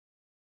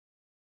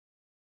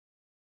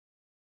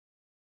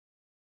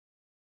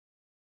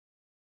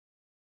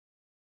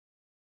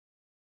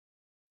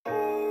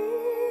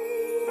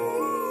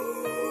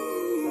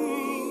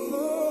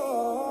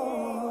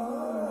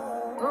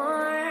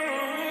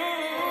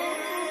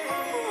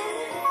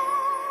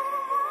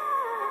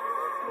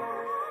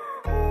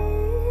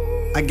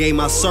I gave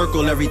my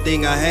circle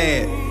everything I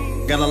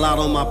had. Got a lot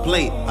on my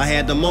plate. I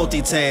had to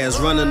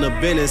multitask, running the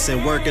business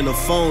and working the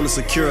phone to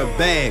secure a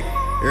bag.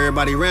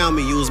 Everybody around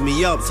me used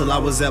me up till I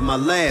was at my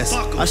last.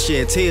 I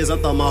shed tears, I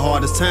thought my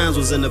hardest times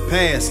was in the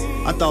past.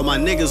 I thought my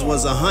niggas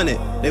was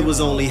 100, they was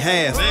only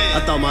half. I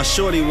thought my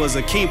shorty was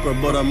a keeper,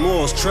 but her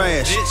morals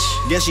trash.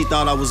 Guess she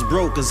thought I was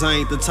broke, cause I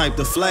ain't the type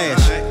to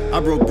flash. I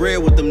broke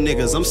bread with them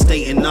niggas, I'm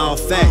stating all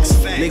facts.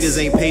 Niggas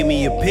ain't pay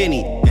me a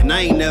penny, and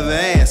I ain't never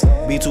asked.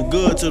 Be too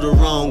good to the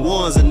wrong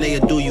ones and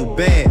they'll do you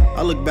bad.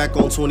 I look back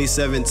on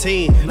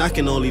 2017 and I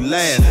can only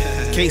laugh.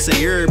 Can't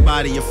say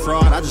everybody a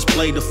fraud, I just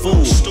played the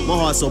fool. My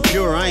heart so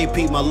pure, I ain't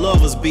peeped my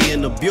love was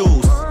being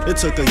abused. It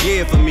took a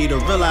year for me to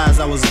realize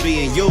I was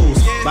being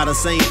used by the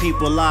same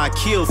people I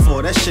killed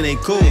for. That shit ain't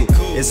cool.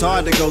 It's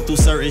hard to go through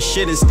certain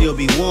shit and still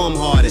be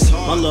warm-hearted.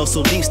 My love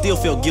so deep, still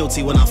feel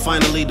guilty when I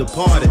finally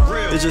departed.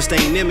 It just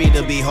ain't in me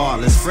to be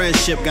heartless.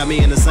 Friendship got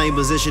me in the same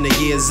position that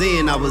years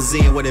in I was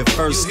in when it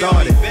first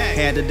started.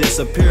 Had to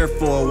disappear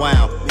for a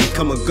while,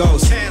 become a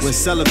ghost. Went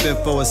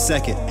celibate for a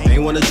second,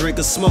 ain't wanna drink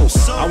or smoke.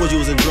 I was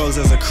using drugs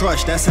as a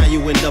crush, that's how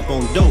you end up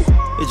on dope.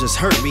 It just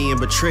hurt being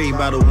betrayed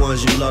by the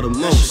ones you love the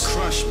most.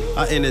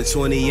 I ended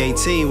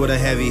 2018 with a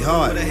heavy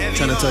heart,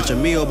 trying to touch a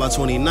meal by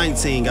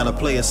 2019, gotta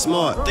play it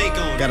smart.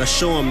 Gotta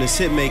show them this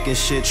hit making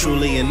shit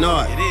truly an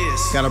art.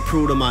 Gotta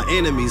prove to my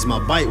enemies my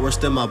bite worse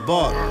than my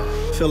bark.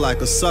 Feel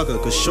like a sucker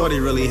cause shorty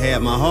really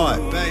had my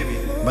heart,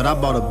 but I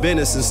bought a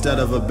business instead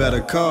of a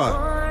better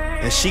car.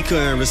 And she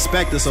couldn't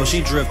respect it, so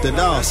she drifted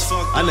off.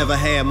 I never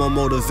had more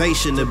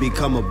motivation to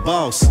become a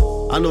boss.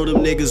 I know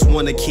them niggas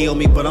wanna kill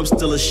me, but I'm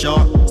still a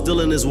shark. Still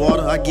in this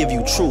water, I give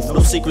you truth, no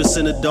secrets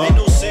in the dark.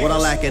 What I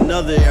lack in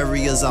other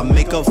areas, I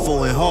make up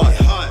for in heart.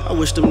 I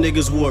wish them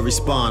niggas would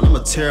respond, I'ma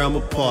tear them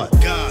apart.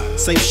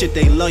 Same shit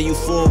they love you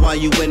for while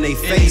you in they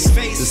face.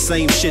 The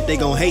same shit they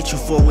gon' hate you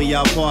for when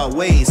y'all part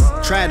ways.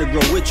 Tried to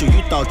grow with you,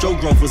 you thought your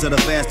growth was at a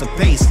faster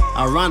pace.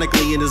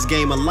 Ironically, in this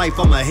game of life,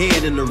 I'm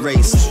ahead in the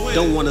race.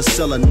 Don't wanna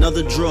sell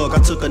another drug, I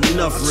took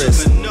enough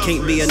risks.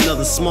 Can't be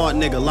another smart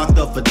nigga locked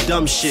up for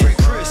dumb shit.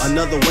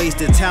 Another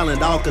wasted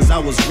talent, all cause I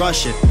was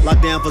rushing.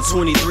 Locked down for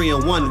 23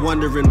 and 1,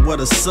 wondering where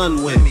the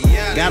sun went.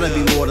 Gotta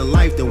be more than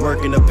life than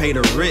working to pay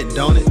the rent,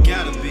 don't it?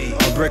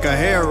 A brick of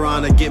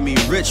heroin to get me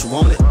rich,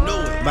 won't it?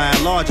 Buy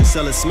it large and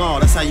sell it small,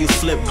 that's how you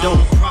flip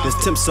dope. This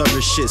temp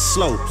service shit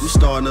slow, you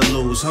starting to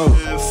lose hope.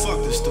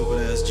 Fuck this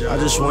stupid ass job.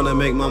 I just wanna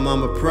make my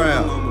mama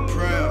proud.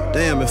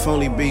 Damn, if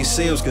only B.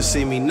 Sims could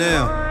see me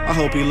now. I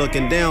hope he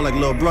looking down like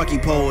Lil Brucky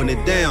pulling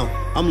it down.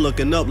 I'm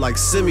looking up like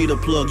Simi the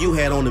plug you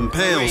had on them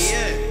pounds.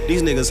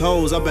 These niggas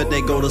hoes, I bet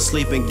they go to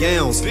sleep in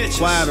gowns.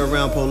 Quiet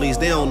around police,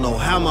 they don't know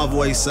how my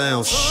voice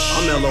sounds.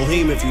 I'm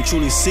Elohim, if you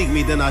truly seek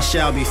me, then I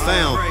shall be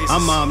found.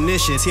 I'm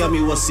omniscient, tell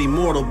me what's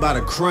immortal by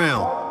the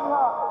crown.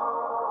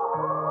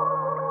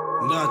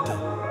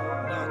 Nothing.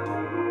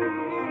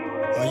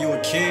 Are you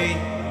a king?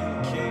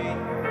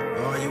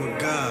 Or are you a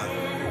god?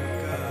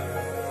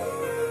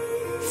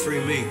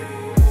 Free me.